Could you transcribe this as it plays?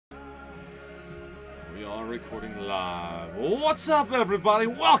We are recording live. What's up, everybody?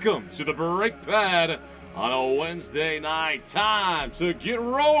 Welcome to the Brake Pad on a Wednesday night. Time to get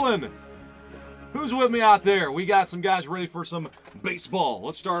rolling. Who's with me out there? We got some guys ready for some baseball.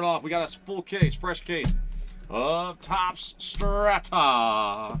 Let's start off. We got a full case, fresh case of Topps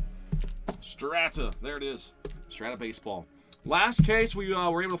Strata. Strata, there it is. Strata baseball. Last case we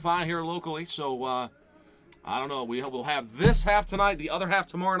were able to find here locally, so I don't know. We'll have this half tonight, the other half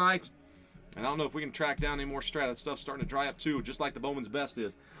tomorrow night. And I don't know if we can track down any more Strata. That stuff's starting to dry up too, just like the Bowman's Best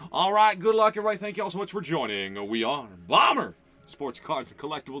is. All right, good luck, everybody. Thank you all so much for joining. We are Bomber Sports Cards and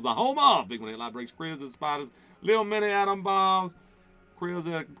Collectibles, the home of Big Money Live Breaks, Crizz's, Spiders, Little Mini Atom Bombs. Crizz,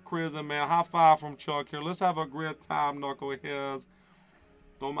 man, high five from Chuck here. Let's have a great time, knuckleheads.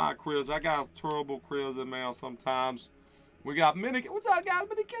 Don't mind Crizz. I got terrible Crizz, man, sometimes. We got Mini. What's up, guys?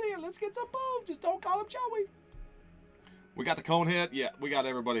 Mini Kitty here. Let's get some boom. Just don't call him Joey. We got the Conehead. Yeah, we got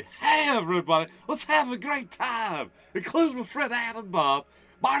everybody. Hey, everybody. Let's have a great time. Including with Fred, Adam, Bob,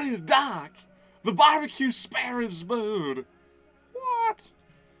 Barney the Doc, the barbecue spare ribs mood. What?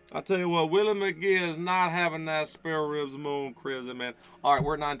 I tell you what, Willie McGee is not having that spare ribs moon, crazy man. All right,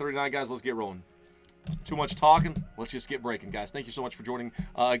 we're at 9:39, guys. Let's get rolling. Too much talking. Let's just get breaking, guys. Thank you so much for joining.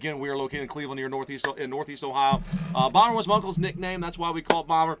 Again, we are located in Cleveland, near Northeast Ohio. Bomber was my uncle's nickname. That's why we call it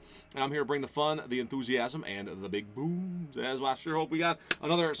Bomber. And I'm here to bring the fun, the enthusiasm, and the big booms. As I sure hope we got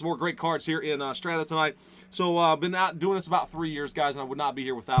some more great cards here in Strata tonight. So I've been out doing this about 3 years, guys, and I would not be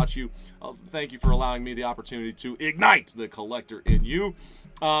here without you. Thank you for allowing me the opportunity to ignite the collector in you.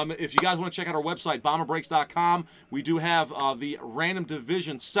 If you guys want to check out our website, bomberbreaks.com, we do have the Random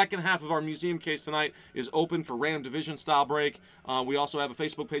Division. Second half of our museum case tonight is open for Random Division style break. We also have a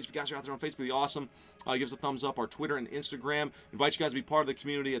Facebook page. If you guys are out there on Facebook, be awesome. Give us a thumbs up. Our Twitter and Instagram. Invite you guys to be part of the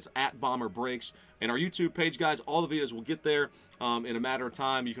community. It's at Bomber Breaks. And our YouTube page, guys, all the videos will get there in a matter of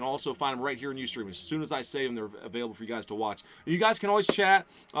time. You can also find them right here in Ustream. As soon as I save them, they're available for you guys to watch. You guys can always chat.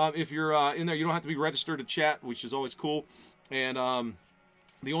 If you're in there, you don't have to be registered to chat, which is always cool. And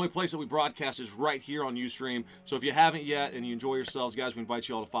the only place that we broadcast is right here on Ustream. So if you haven't yet and you enjoy yourselves, guys, we invite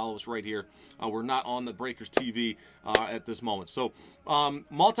you all to follow us right here. We're not on the Breakers TV at this moment. So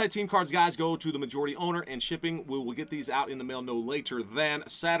multi-team cards, guys, go to the majority owner, and shipping, we will get these out in the mail no later than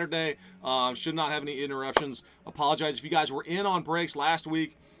Saturday. Should not have any interruptions. Apologize if you guys were in on breaks last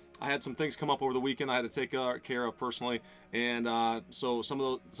week. I had some things come up over the weekend I had to take care of personally. And so some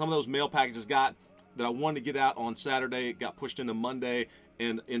of those mail packages that I wanted to get out on Saturday got pushed into Monday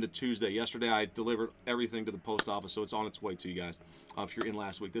and into Tuesday. Yesterday, I delivered everything to the post office, so it's on its way to you guys. If you're in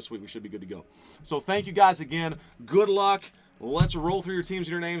last week, this week we should be good to go. So thank you guys again. Good luck. Let's roll through your teams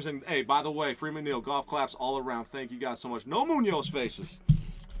and your names. And hey, by the way, Freeman Neal, golf claps all around. Thank you guys so much. No Munoz faces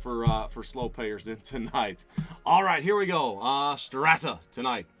for slow payers in tonight. All right, here we go. Strata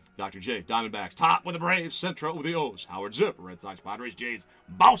tonight. Dr. J, Diamondbacks, top with the Braves, Centro with the O's, Howard Zip, Red Sox, Padres, Jays,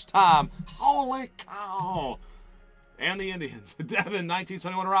 Boss Time, holy cow, and the Indians, Devin,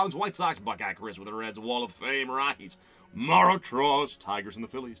 1971 Robins, White Sox, Buckeye Chris with the Reds, Wall of Fame, Rockies, Morrow Trust, Tigers and the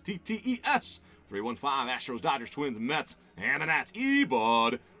Phillies, TTES, 315, Astros, Dodgers, Twins, Mets, and the Nats,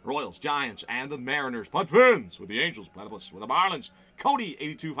 E-Bud, Royals, Giants, and the Mariners, Pud Fins with the Angels, Platypus with the Marlins, Cody,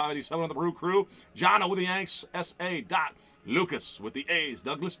 82-587 on the Brew Crew, Jono with the Yanks, S.A. Lucas with the A's,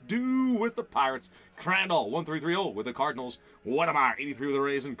 Douglas Dew with the Pirates, Crandall 1330 with the Cardinals, Wedemeyer 83 with the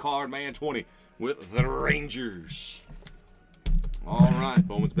Rays, and Cardman 20 with the Rangers. All right,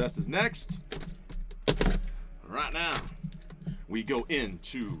 Bowman's Best is next. Right now, we go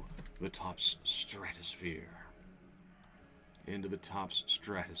into the Topps Stratosphere. Into the Topps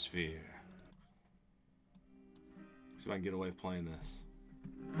Stratosphere. See if I can get away with playing this.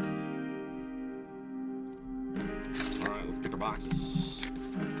 Alright, let's pick our boxes.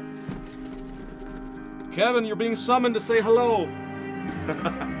 Kevin, you're being summoned to say hello.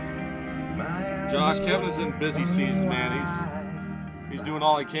 Josh, Kevin is in busy season, man. He's doing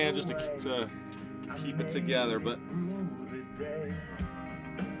all he can just to keep it together, but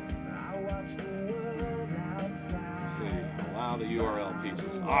let's see. Allow the URL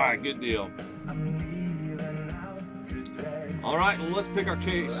pieces. Alright, good deal. Alright, well, let's pick our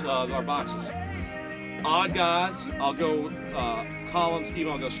case, our boxes. Odd guys, I'll go columns,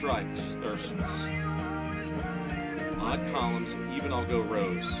 even I'll go strikes. Odd columns, even I'll go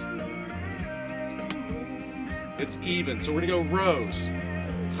rows. It's even, so we're gonna go rows.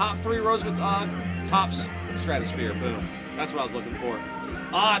 Top 3 rows if it's odd, Topps Stratosphere, boom. That's what I was looking for.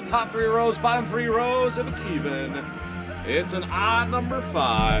 Odd, top 3 rows, bottom 3 rows if it's even. It's an odd number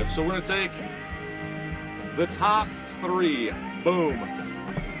 5. So we're gonna take the top 3, boom.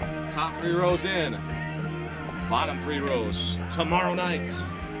 Top 3 rows in. Bottom 3 rows tomorrow night.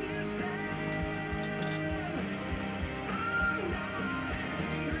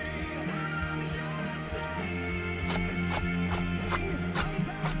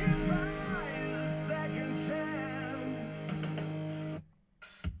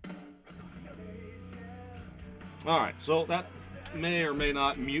 All right, so that may or may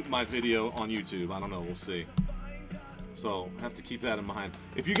not mute my video on YouTube. I don't know. We'll see. So have to keep that in mind.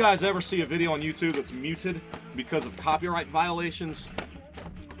 If you guys ever see a video on YouTube that's muted because of copyright violations,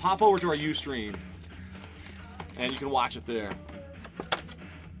 pop over to our Ustream and you can watch it there.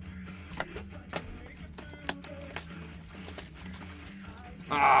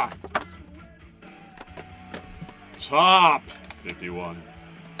 Ah. Top 51.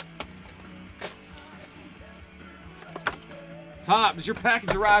 Top, did your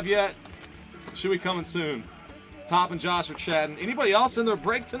package arrive yet? Should be coming soon. Top and Josh are chatting. Anybody else in their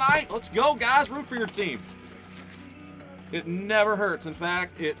break tonight? Let's go, guys. Root for your team. It never hurts. In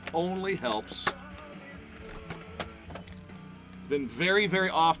fact, it only helps. It's been very, very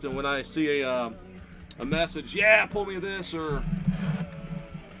often when I see a message, yeah, pull me this, or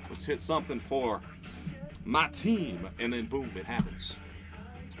let's hit something for my team, and then boom, it happens.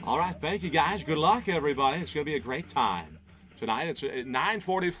 All right, thank you, guys. Good luck, everybody. It's going to be a great time. Tonight, it's at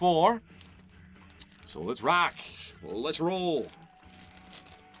 9:44. So let's rock. Let's roll.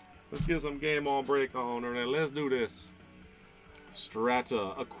 Let's get some game on break on, and let's do this.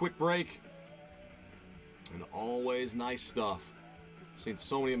 Strata, a quick break. And always nice stuff. Seen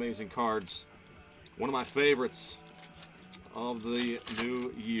so many amazing cards. One of my favorites of the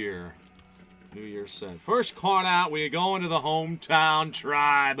new year. New Year set. First card out, we go into the hometown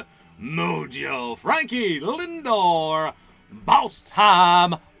tribe. Mojo. Frankie Lindor. Boss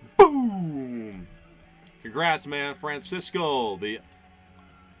time. Boom. Congrats, man. Francisco, the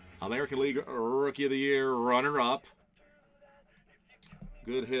American League Rookie of the Year runner-up.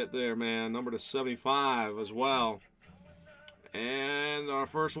 Good hit there, man. Number to 75 as well. And our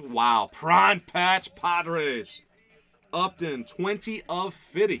first one, wow. Prime Patch Padres. Upton, 20 of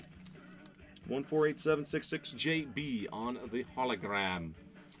 50. 148766JB on the hologram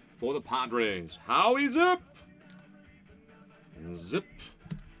for the Padres. Howie Zip. Zip.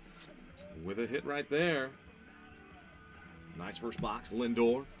 With a hit right there. Nice first box.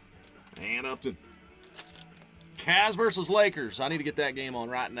 Lindor and Upton. Cavs versus Lakers. I need to get that game on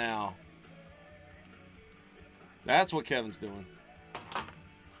right now. That's what Kevin's doing.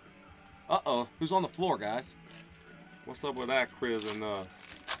 Uh-oh. Who's on the floor, guys? What's up with that, Chris and us?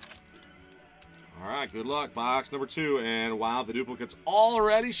 All right, good luck. Box number 2. And wow, the duplicate's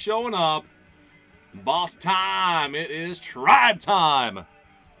already showing up. Boss time. It is tribe time.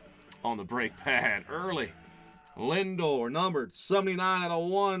 On the break pad early. Lindor, numbered 79 out of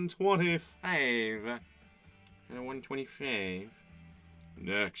 125. And 125.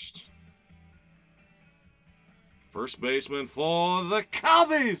 Next. First baseman for the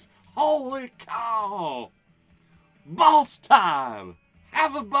Cubbies. Holy cow. Boss time.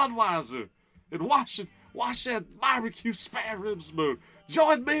 Have a Budweiser. And wash that barbecue spare ribs moon.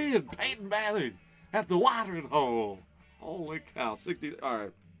 Join me and Peyton Manning at the watering hole. Holy cow. 60. All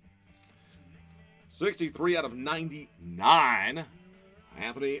right. 63 out of 99.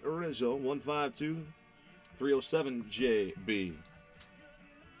 Anthony Rizzo, 152. 307 JB.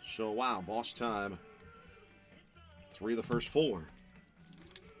 So, wow, boss time. 3 of the first 4.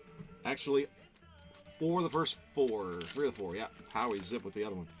 Actually, 4 of the first 4. 3 of the 4, yeah. Howie Zip with the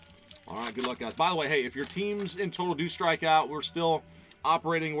other one. All right, good luck, guys. By the way, hey, if your teams in total do strike out, we're still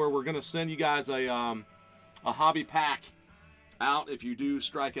operating where we're going to send you guys a hobby pack out if you do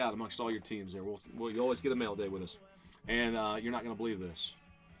strike out amongst all your teams there. You always get a mail day with us. And you're not going to believe this.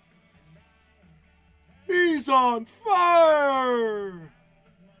 He's on fire!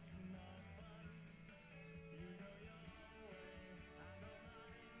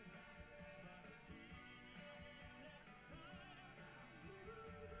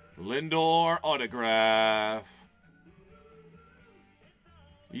 Lindor autograph.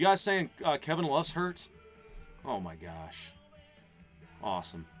 You guys saying Kevin Love's hurt? Oh my gosh.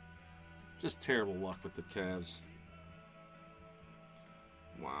 Awesome. Just terrible luck with the Cavs.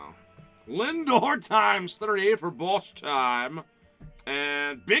 Wow. Lindor times 38 for boss time.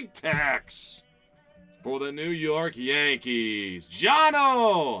 And big tax for the New York Yankees.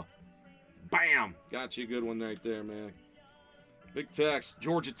 Jono! Bam! Got you a good one right there, man. Big tax.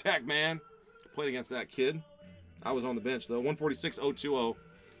 Georgia Tech, man. Played against that kid. I was on the bench, though. 146-020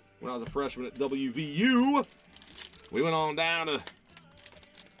 when I was a freshman at WVU. We went on down to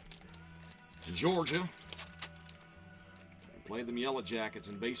Georgia. Played them Yellow Jackets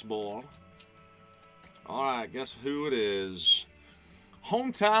in baseball. All right, guess who it is?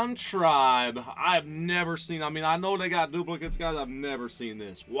 Hometown Tribe. I've never seen, I mean, I know they got duplicates, guys. I've never seen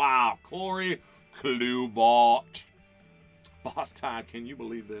this. Wow, Corey Klubot. Boss time, can you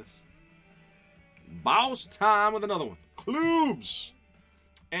believe this? Boss time with another one. Klubs.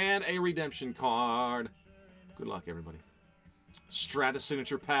 And a redemption card. Good luck, everybody. Strata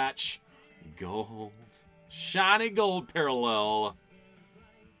signature patch. Gold. Shiny gold parallel.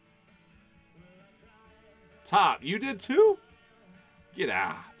 Top, you did too? Get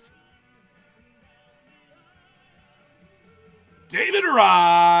out. David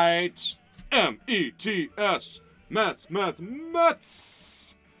Wright. M-E-T-S. Mets.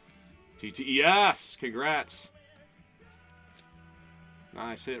 T-T-E-S. Congrats.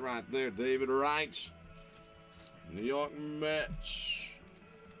 Nice hit right there, David Wright. New York Mets.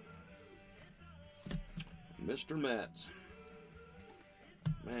 Mr. Met.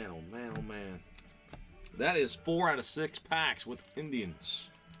 Man, oh man, oh man. That is 4 out of 6 packs with Indians.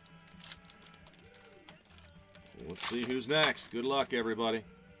 Let's see who's next. Good luck, everybody.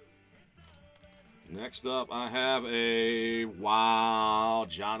 Next up, I have a... Wow,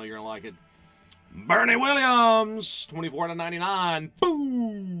 John, you're going to like it. Bernie Williams, 24 out of 99.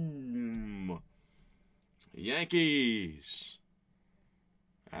 Boom! Yankees.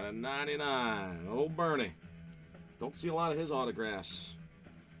 Out of 99. Old Bernie. Don't see a lot of his autographs.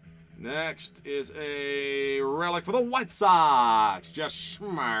 Next is a relic for the White Sox. Just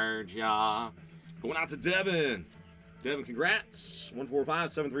smurge, ya. Going out to Devin. Devin, congrats.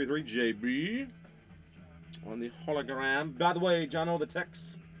 145733 JB. On the hologram. By the way, John, the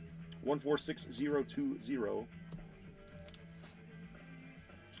text 146020.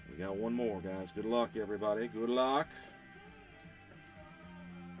 We got one more, guys. Good luck, everybody. Good luck.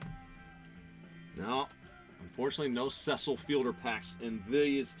 No, unfortunately, no Cecil Fielder packs in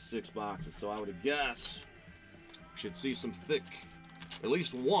these 6 boxes. So I would guess we should see some thick, at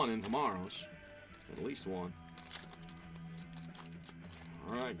least one in tomorrow's. At least one.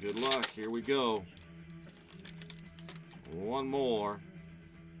 All right, good luck. Here we go. One more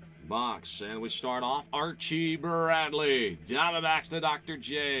box, and we start off Archie Bradley. Diamondbacks to Dr.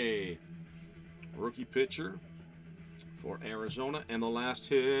 J. Rookie pitcher for Arizona, and the last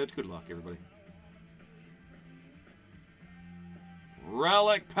hit. Good luck, everybody.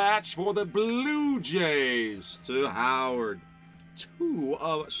 Relic patch for the Blue Jays to Howard. 2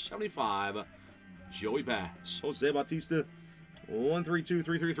 of 75. Joey Bats. Jose Bautista.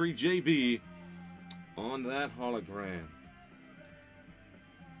 132333 JB on that hologram.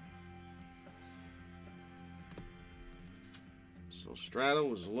 So Strata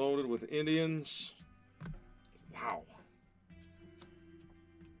was loaded with Indians. Wow.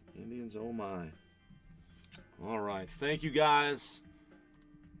 Indians, oh my. All right, thank you guys.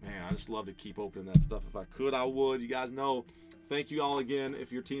 Man, I just love to keep opening that stuff. If I could, I would. You guys know. Thank you all again.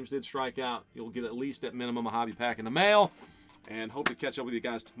 If your teams did strike out, you'll get at least at minimum a hobby pack in the mail. And hope to catch up with you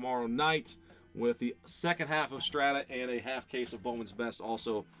guys tomorrow night with the second half of Strata and a half case of Bowman's Best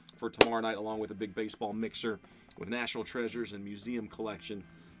also for tomorrow night, along with a big baseball mixer with National Treasures and Museum Collection.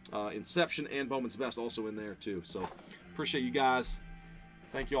 Inception and Bowman's Best also in there too. So appreciate you guys.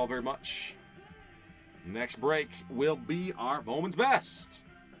 Thank you all very much. Next break will be our Bowman's Best.